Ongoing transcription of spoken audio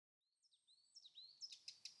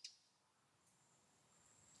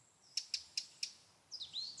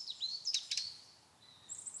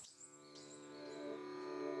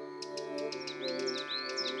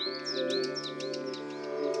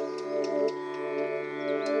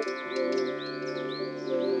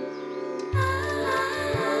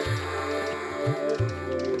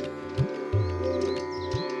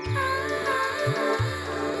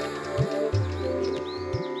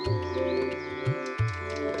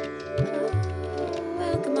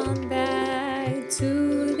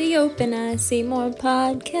Open Eye Seymour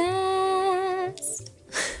podcast.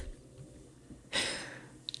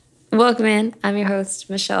 Welcome in. I'm your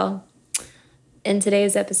host, Michelle. In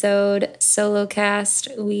today's episode, solo cast,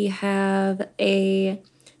 we have a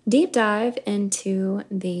deep dive into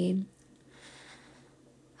the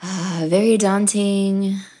very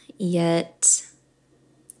daunting yet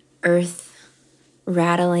earth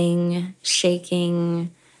rattling,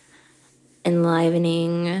 shaking,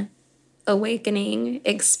 enlivening, awakening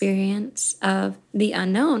experience of the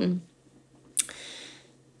unknown.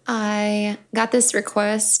 I got this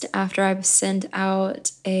request after I've sent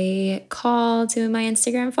out a call to my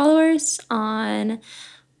Instagram followers on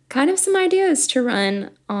kind of some ideas to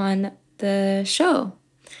run on the show.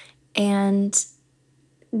 And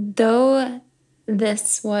though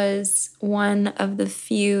this was one of the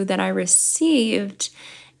few that I received,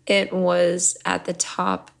 it was at the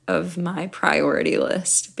top of my priority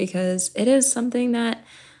list because it is something that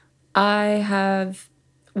I have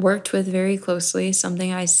worked with very closely,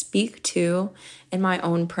 something I speak to in my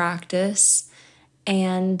own practice,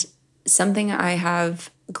 and something I have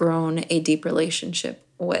grown a deep relationship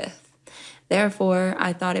with. Therefore,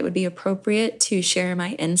 I thought it would be appropriate to share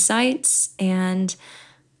my insights and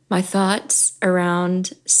my thoughts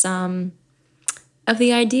around some of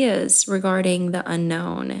the ideas regarding the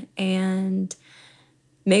unknown. And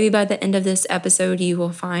maybe by the end of this episode, you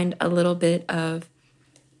will find a little bit of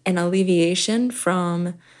an alleviation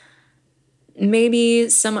from maybe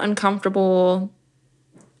some uncomfortable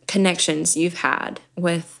connections you've had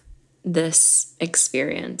with this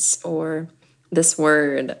experience or this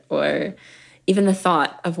word or even the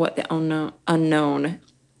thought of what the unknown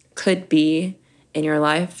could be in your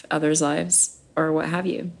life, others' lives, or what have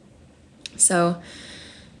you. So,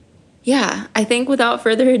 yeah, I think without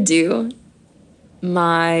further ado,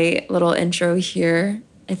 my little intro here,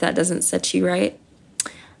 if that doesn't set you right,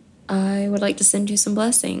 I would like to send you some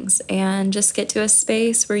blessings and just get to a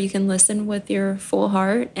space where you can listen with your full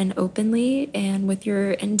heart and openly and with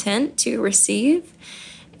your intent to receive.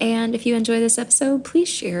 And if you enjoy this episode, please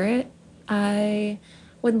share it. I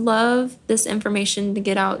would love this information to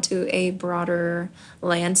get out to a broader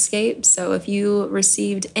landscape. So if you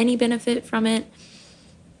received any benefit from it,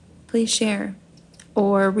 please share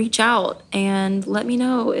or reach out and let me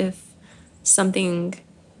know if something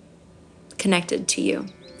connected to you.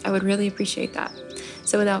 I would really appreciate that.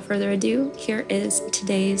 So without further ado, here is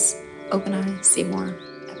today's Open Eye Seymour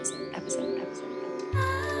episode.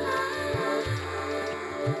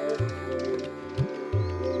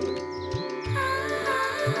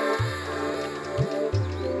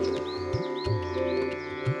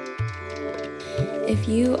 If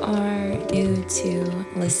you are new to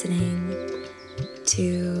listening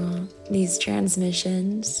to these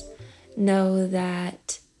transmissions, know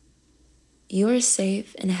that you're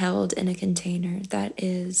safe and held in a container that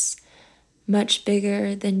is much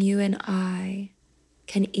bigger than you and I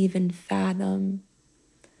can even fathom.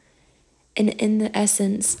 And in the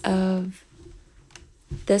essence of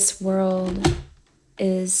this world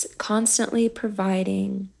is constantly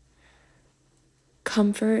providing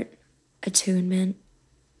comfort, attunement,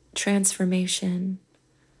 transformation,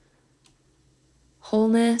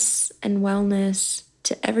 wholeness, and wellness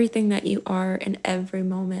to everything that you are in every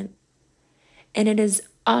moment. And it is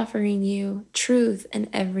offering you truth in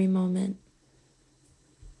every moment.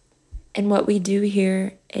 And what we do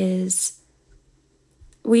here is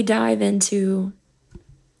we dive into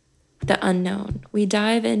the unknown. We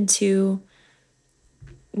dive into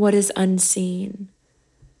what is unseen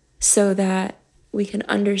so that we can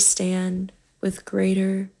understand with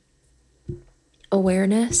greater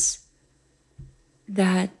awareness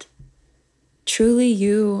that truly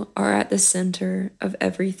you are at the center of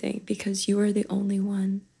everything because you are the only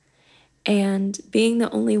one. And being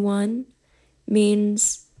the only one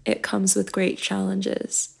means it comes with great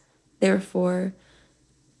challenges. Therefore,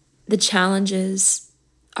 the challenges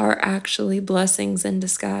are actually blessings in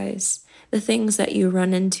disguise. The things that you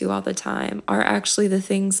run into all the time are actually the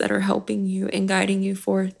things that are helping you and guiding you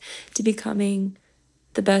forth to becoming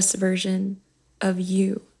the best version of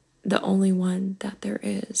you, the only one that there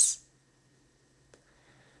is.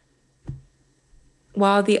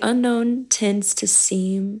 While the unknown tends to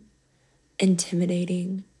seem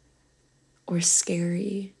intimidating or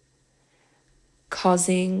scary,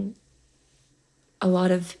 causing a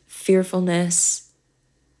lot of fearfulness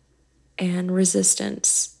and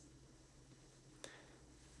resistance,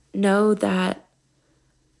 know that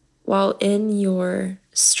while in your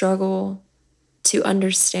struggle to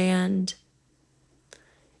understand,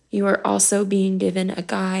 you are also being given a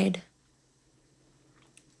guide,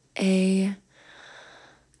 a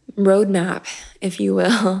roadmap, if you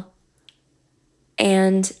will,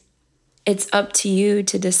 And it's up to you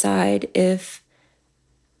to decide if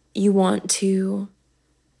you want to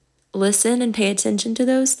listen and pay attention to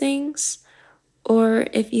those things, or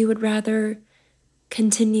if you would rather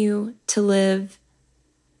continue to live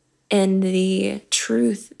in the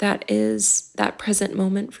truth that is that present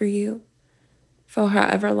moment for you for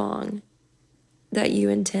however long that you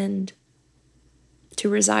intend to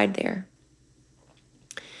reside there.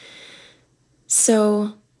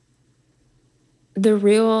 So, the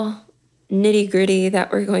real nitty-gritty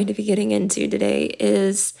that we're going to be getting into today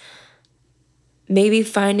is maybe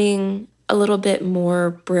finding a little bit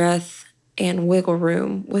more breath and wiggle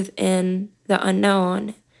room within the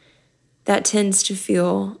unknown that tends to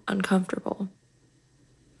feel uncomfortable.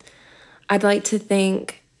 I'd like to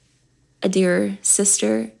thank a dear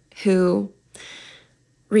sister who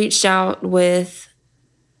reached out with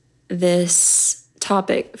this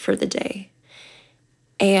topic for the day.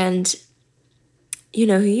 And you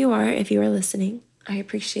know who you are if you are listening. I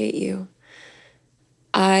appreciate you.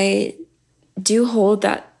 I do hold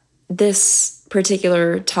this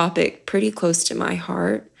particular topic pretty close to my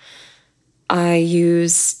heart. I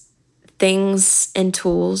use things and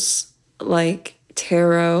tools like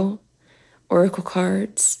tarot, oracle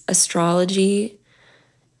cards, astrology,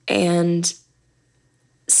 and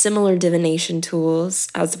similar divination tools,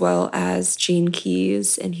 as well as gene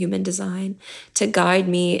keys and human design, to guide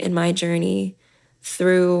me in my journey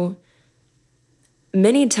through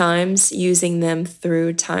many times using them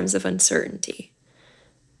through times of uncertainty.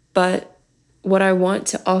 But what I want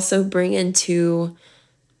to also bring into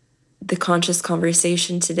the conscious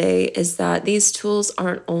conversation today is that these tools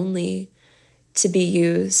aren't only to be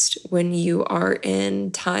used when you are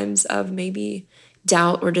in times of maybe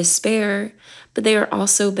doubt or despair, but they are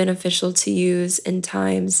also beneficial to use in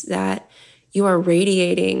times that you are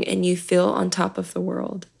radiating and you feel on top of the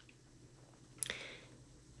world.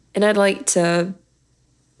 And I'd like to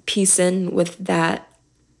piece in with that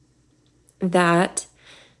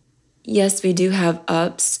yes, we do have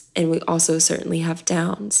ups and we also certainly have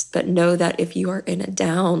downs, but know that if you are in a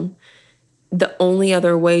down, the only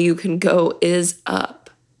other way you can go is up.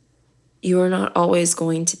 You are not always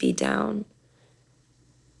going to be down.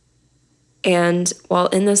 And while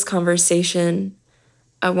in this conversation,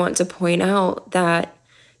 I want to point out that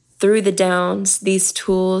through the downs, these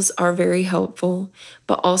tools are very helpful,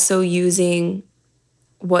 but also using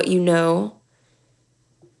what you know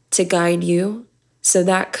to guide you. So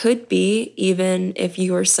that could be even if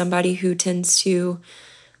you are somebody who tends to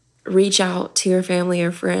reach out to your family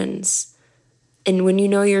or friends. And when you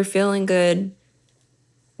know you're feeling good,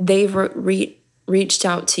 they've reached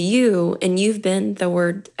out to you and you've been the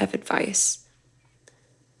word of advice.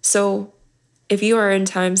 So if you are in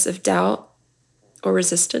times of doubt or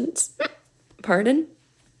resistance,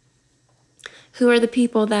 who are the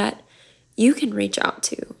people that you can reach out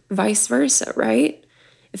to? Vice versa, right?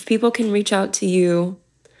 If people can reach out to you,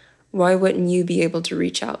 why wouldn't you be able to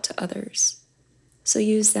reach out to others? So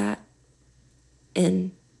use that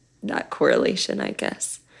in that correlation, I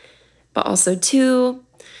guess. But also, too,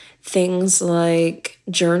 things like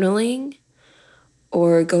journaling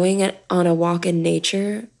or going on a walk in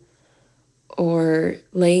nature or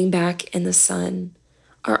laying back in the sun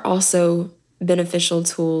are also beneficial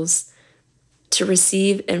tools to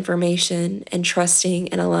receive information and trusting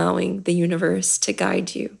and allowing the universe to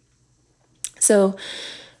guide you. So,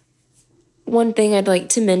 one thing I'd like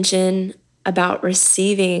to mention about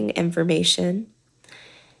receiving information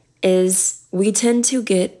is we tend to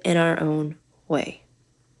get in our own way.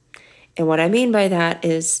 And what I mean by that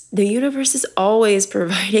is the universe is always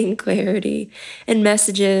providing clarity and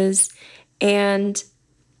messages and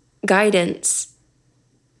guidance.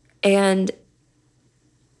 And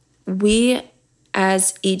we,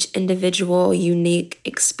 as each individual unique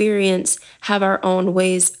experience, have our own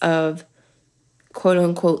ways of quote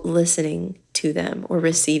unquote listening to them or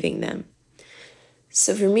receiving them.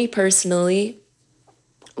 So for me personally,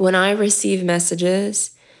 when I receive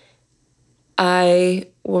messages, I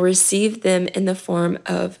will receive them in the form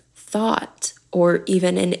of thought or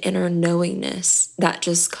even an inner knowingness that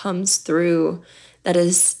just comes through, that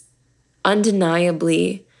is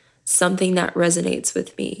undeniably something that resonates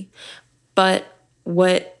with me. But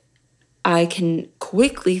what I can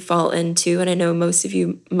quickly fall into, and I know most of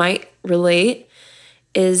you might relate,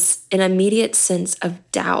 is an immediate sense of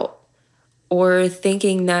doubt or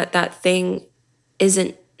thinking that that thing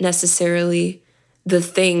isn't necessarily the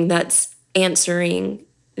thing that's answering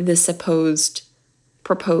the supposed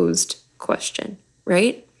proposed question,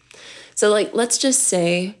 right? So like, let's just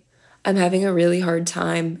say I'm having a really hard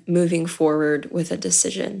time moving forward with a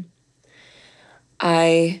decision.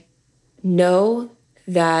 I know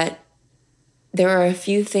that there are a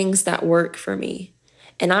few things that work for me.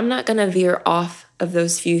 And I'm not going to veer off of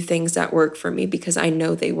those few things that work for me because I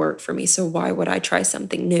know they work for me. So why would I try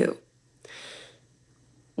something new?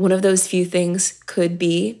 One of those few things could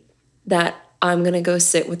be that I'm going to go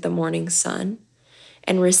sit with the morning sun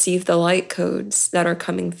and receive the light codes that are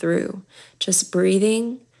coming through. Just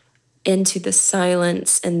breathing into the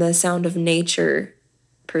silence and the sound of nature,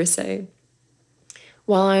 per se.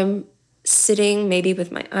 While I'm sitting, maybe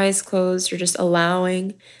with my eyes closed or just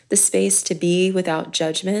allowing the space to be without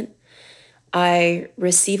judgment, I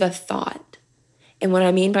receive a thought. And what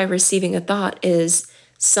I mean by receiving a thought is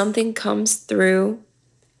something comes through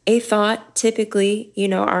a thought. Typically,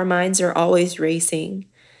 our minds are always racing.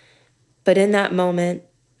 But in that moment,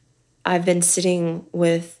 I've been sitting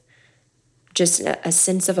with just a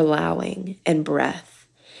sense of allowing and breath.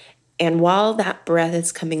 And while that breath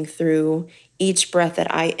is coming through, each breath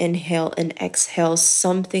that I inhale and exhale,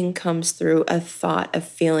 something comes through, a thought, a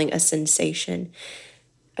feeling, a sensation.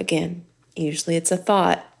 Again, usually it's a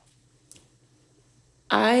thought.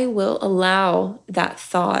 I will allow that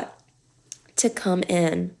thought to come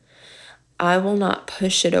in. I will not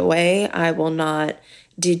push it away. I will not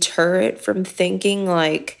deter it from thinking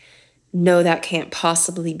like, no, that can't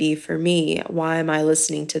possibly be for me. Why am I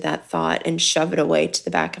listening to that thought and shove it away to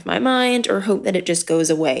the back of my mind or hope that it just goes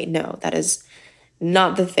away? No, that is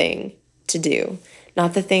not the thing to do.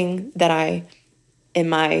 Not the thing that I, in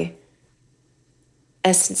my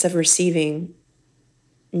essence of receiving,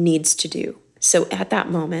 needs to do. So at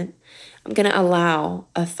that moment, I'm going to allow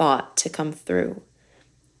a thought to come through.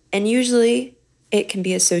 And usually it can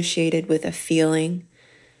be associated with a feeling,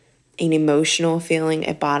 an emotional feeling,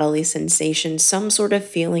 a bodily sensation. Some sort of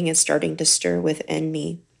feeling is starting to stir within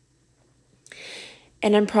me.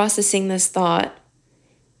 And I'm processing this thought.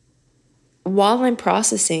 While I'm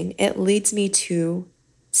processing, it leads me to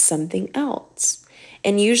something else.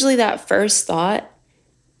 And usually that first thought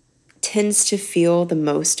tends to feel the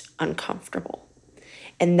most uncomfortable.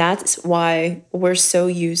 And that's why we're so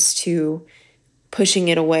used to pushing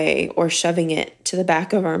it away or shoving it to the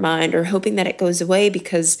back of our mind or hoping that it goes away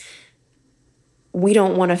because we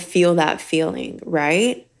don't want to feel that feeling,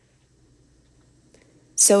 right?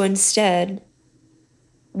 So instead,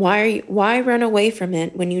 why run away from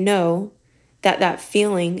it when you know that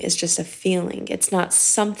feeling is just a feeling? It's not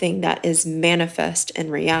something that is manifest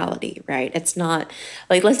in reality, right? It's not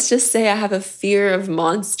like, let's just say I have a fear of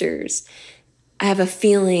monsters. I have a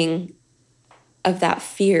feeling of that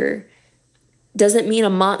fear. Doesn't mean a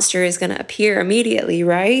monster is going to appear immediately,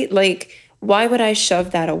 right? Like, why would I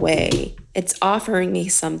shove that away? It's offering me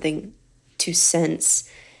something to sense,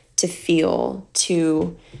 to feel,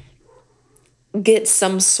 to get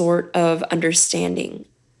some sort of understanding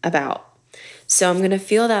about. So I'm going to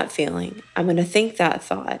feel that feeling. I'm going to think that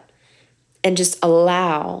thought and just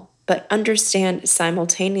allow, but understand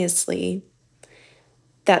simultaneously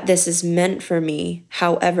that this is meant for me.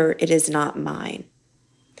 However, it is not mine.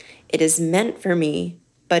 It is meant for me,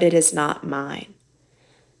 but it is not mine.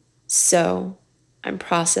 So I'm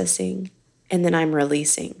processing and then I'm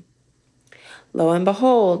releasing. Lo and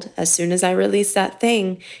behold, as soon as I release that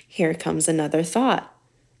thing, here comes another thought.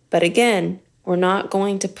 But again, we're not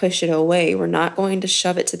going to push it away. We're not going to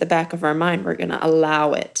shove it to the back of our mind. We're going to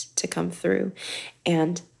allow it to come through.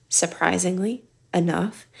 And surprisingly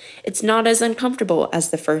enough, it's not as uncomfortable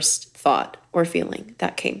as the first thought or feeling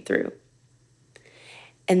that came through.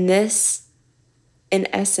 And this, in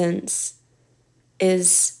essence,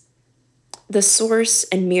 is the source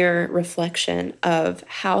and mirror reflection of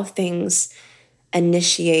how things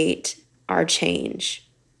initiate our change.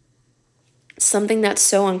 Something that's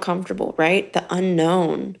so uncomfortable, right? The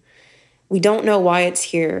unknown. We don't know why it's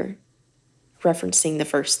here, referencing the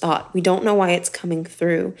first thought. We don't know why it's coming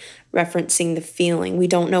through, referencing the feeling. We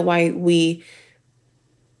don't know why we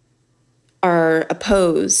are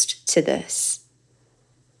opposed to this.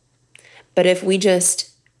 But if we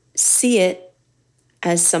just see it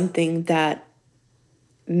as something that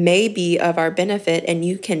may be of our benefit and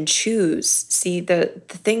you can choose. See, the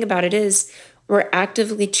thing about it is we're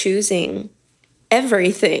actively choosing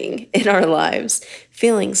everything in our lives,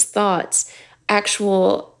 feelings, thoughts,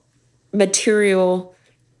 actual material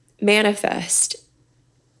manifest.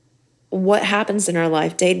 What happens in our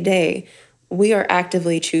life day to day, we are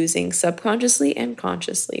actively choosing subconsciously and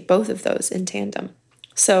consciously, both of those in tandem.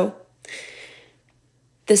 So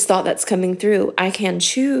this thought that's coming through, I can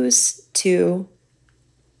choose to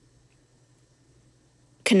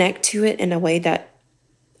connect to it in a way that,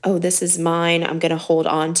 oh, this is mine. I'm going to hold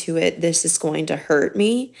on to it. This is going to hurt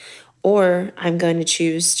me. Or I'm going to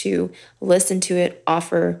choose to listen to it,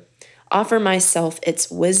 offer offer myself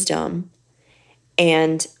its wisdom,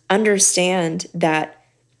 and understand that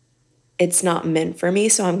it's not meant for me,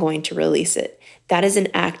 so I'm going to release it. That is an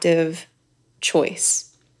active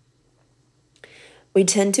choice. We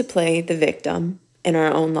tend to play the victim in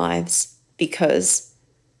our own lives because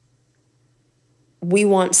we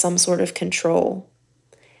want some sort of control,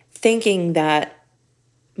 thinking that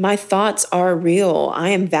my thoughts are real. I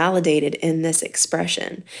am validated in this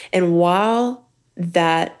expression. And while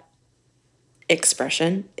that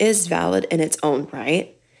expression is valid in its own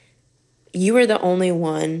right, you are the only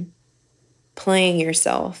one playing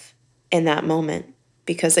yourself in that moment.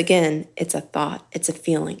 Because again, it's a thought, it's a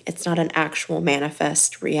feeling, it's not an actual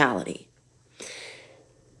manifest reality.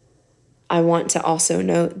 I want to also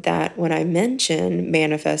note that when I mention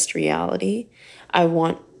manifest reality, I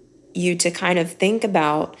want you to kind of think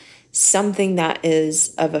about something that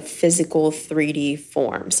is of a physical 3D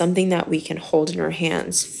form, something that we can hold in our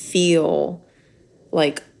hands, feel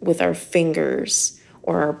like with our fingers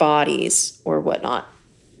or our bodies or whatnot.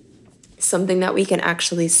 Something that we can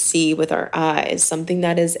actually see with our eyes, something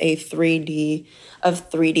that is a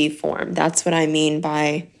 3D form. That's what I mean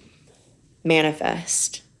by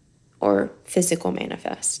manifest or physical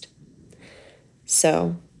manifest.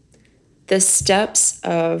 So the steps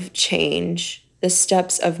of change, the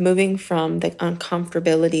steps of moving from the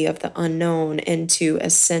uncomfortability of the unknown into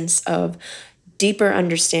a sense of deeper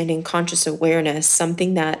understanding, conscious awareness,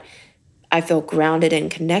 something that I feel grounded and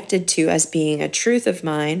connected to as being a truth of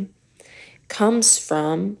mine, comes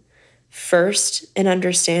from first an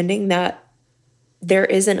understanding that there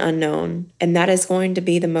is an unknown, and that is going to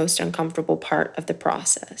be the most uncomfortable part of the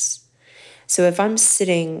process. So if I'm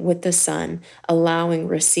sitting with the sun, allowing,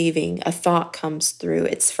 receiving, a thought comes through,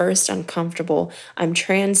 it's first uncomfortable. I'm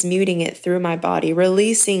transmuting it through my body,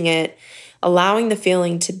 releasing it, allowing the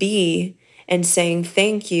feeling to be, and saying,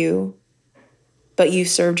 thank you, but you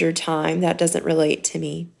served your time. That doesn't relate to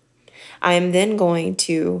me. I am then going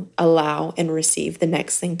to allow and receive the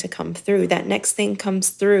next thing to come through. That next thing comes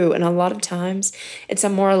through, and a lot of times it's a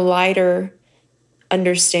more lighter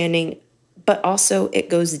understanding, but also it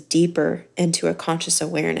goes deeper into a conscious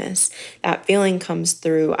awareness. That feeling comes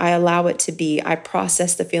through. I allow it to be. I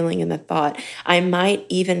process the feeling and the thought. I might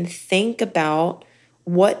even think about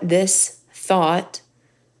what this thought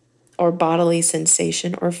or bodily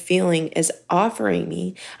sensation or feeling is offering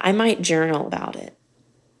me. I might journal about it.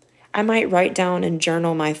 I might write down and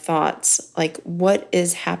journal my thoughts, like what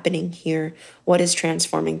is happening here, what is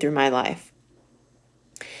transforming through my life.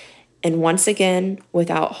 And once again,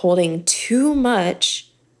 without holding too much,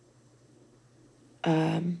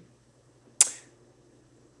 what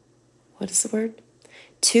is the word?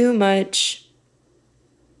 Too much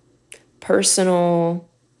personal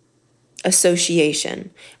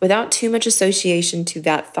association. Without too much association to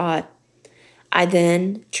that thought, I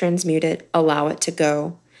then transmute it, allow it to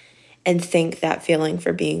go, and thank that feeling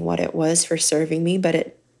for being what it was, for serving me, but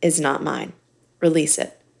it is not mine. Release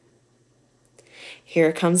it. Here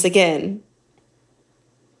it comes again.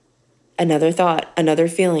 Another thought, another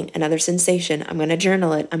feeling, another sensation. I'm going to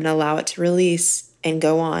journal it. I'm going to allow it to release and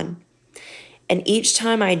go on. And each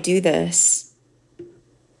time I do this,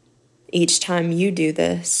 each time you do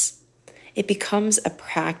this, it becomes a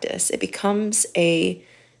practice. It becomes a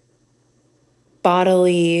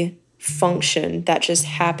bodily function that just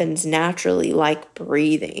happens naturally, like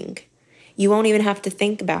breathing. You won't even have to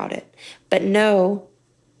think about it. But know,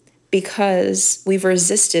 because we've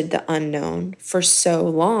resisted the unknown for so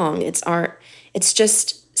long, it's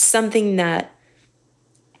just something that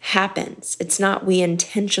happens. It's not we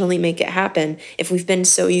intentionally make it happen. If we've been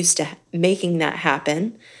so used to making that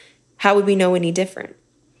happen, how would we know any different?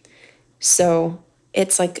 So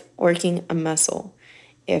it's like working a muscle.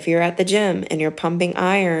 If you're at the gym and you're pumping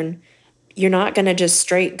iron, you're not going to just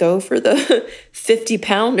straight go for the 50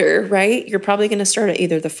 pounder, right? You're probably going to start at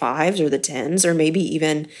either the 5s or the 10s, or maybe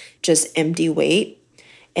even just empty weight,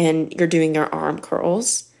 and you're doing your arm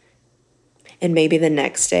curls. And maybe the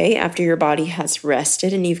next day, after your body has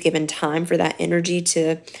rested and you've given time for that energy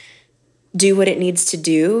to do what it needs to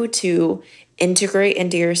do to integrate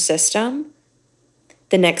into your system,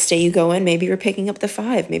 the next day you go in, maybe you're picking up the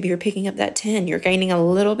 5, maybe you're picking up that 10. You're gaining a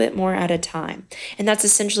little bit more at a time. And that's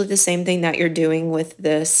essentially the same thing that you're doing with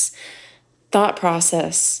this thought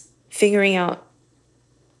process, figuring out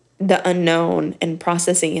the unknown and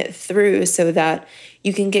processing it through so that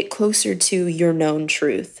you can get closer to your known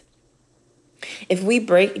truth. If we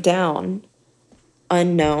break down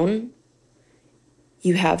unknown,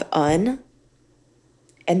 you have un,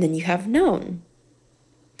 and then you have known.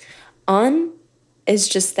 Un is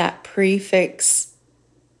just that prefix,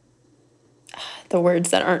 the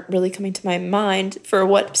words that aren't really coming to my mind for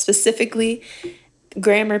what specifically.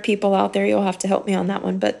 Grammar people out there, you'll have to help me on that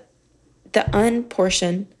one. But the un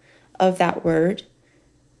portion of that word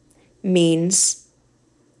means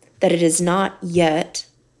that it is not yet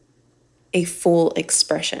a full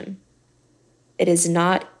expression. It is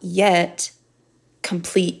not yet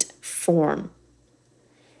complete form.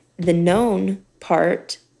 The known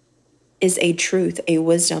part is a truth, a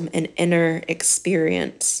wisdom, an inner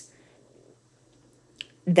experience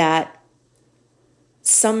that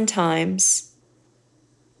sometimes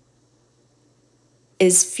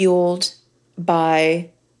is fueled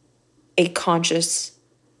by a conscious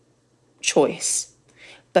choice,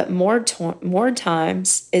 but more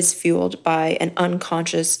times is fueled by an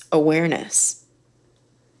unconscious awareness.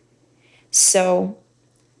 So,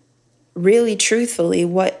 really, truthfully,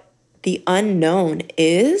 what the unknown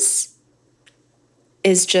is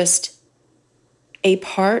just a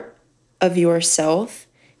part of yourself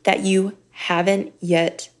that you haven't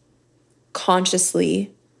yet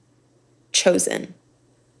consciously chosen.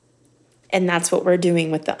 And that's what we're doing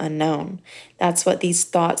with the unknown. That's what these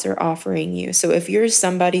thoughts are offering you. So if you're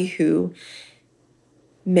somebody who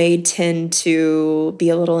may tend to be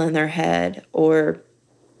a little in their head or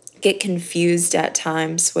get confused at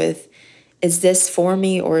times with, is this for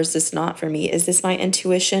me or is this not for me? Is this my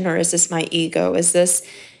intuition or is this my ego? Is this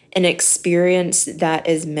an experience that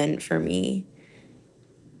is meant for me?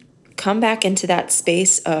 Come back into that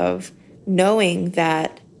space of knowing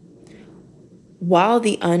that while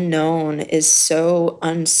the unknown is so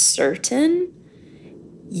uncertain,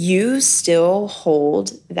 you still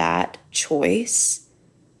hold that choice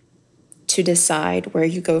to decide where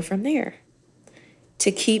you go from there,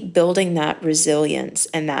 to keep building that resilience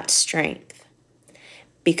and that strength.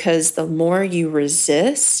 Because the more you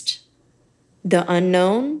resist the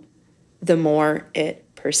unknown, the more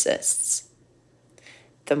it persists.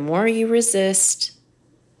 The more you resist,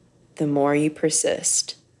 the more you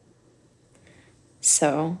persist.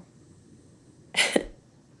 So,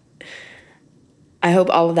 I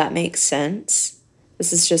hope all of that makes sense.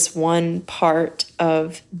 This is just one part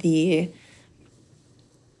of the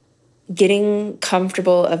getting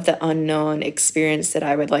comfortable of the unknown experience that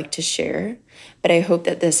I would like to share. But I hope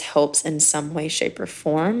that this helps in some way, shape, or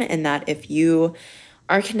form, and that if you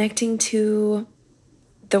are connecting to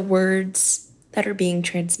the words that are being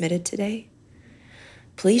transmitted today,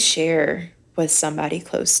 please share with somebody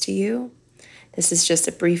close to you. This is just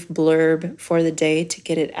a brief blurb for the day to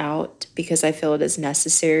get it out because I feel it is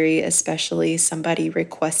necessary, especially somebody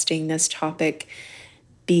requesting this topic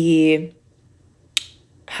be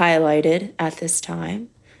highlighted at this time.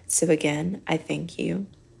 So again, I thank you.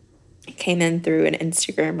 It came in through an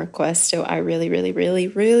Instagram request, so I really, really, really,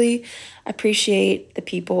 really appreciate the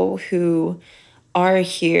people who are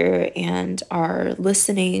here and are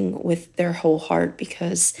listening with their whole heart,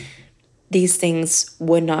 because these things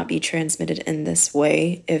would not be transmitted in this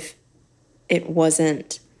way if it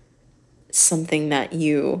wasn't something that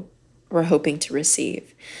you were hoping to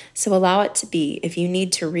receive. So allow it to be. If you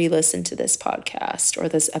need to re-listen to this podcast or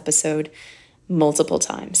this episode multiple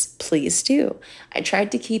times, please do. I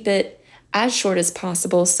tried to keep it as short as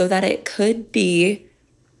possible so that it could be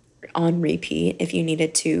on repeat if you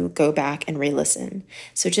needed to go back and re-listen.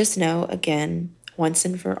 So just know, again, once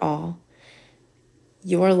and for all,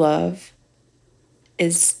 your love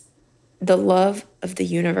is the love of the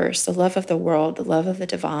universe, the love of the world, the love of the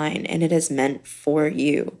divine, and it is meant for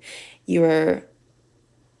you. You are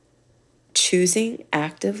choosing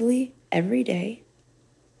actively every day.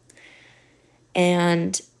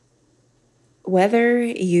 And whether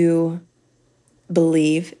you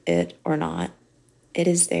believe it or not, it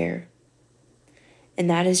is there. And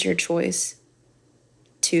that is your choice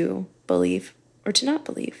to believe or to not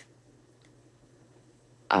believe.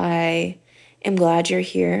 I am glad you're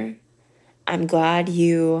here. I'm glad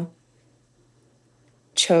you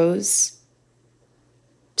chose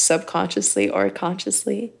subconsciously or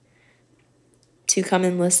consciously to come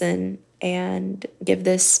and listen and give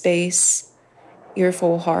this space your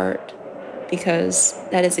full heart, because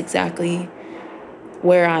that is exactly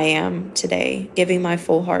where I am today, giving my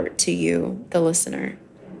full heart to you, the listener,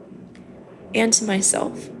 and to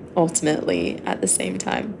myself, ultimately, at the same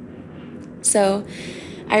time. So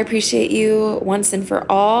I appreciate you once and for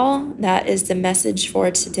all. That is the message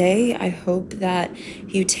for today. I hope that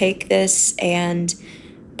you take this and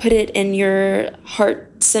put it in your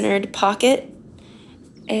heart-centered pocket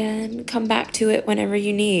and come back to it whenever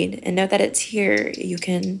you need, and know that it's here. You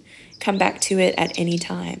can come back to it at any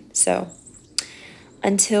time. So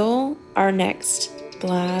until our next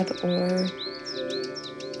blab or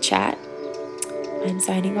chat, I'm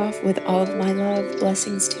signing off with all of my love.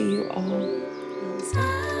 Blessings to you all.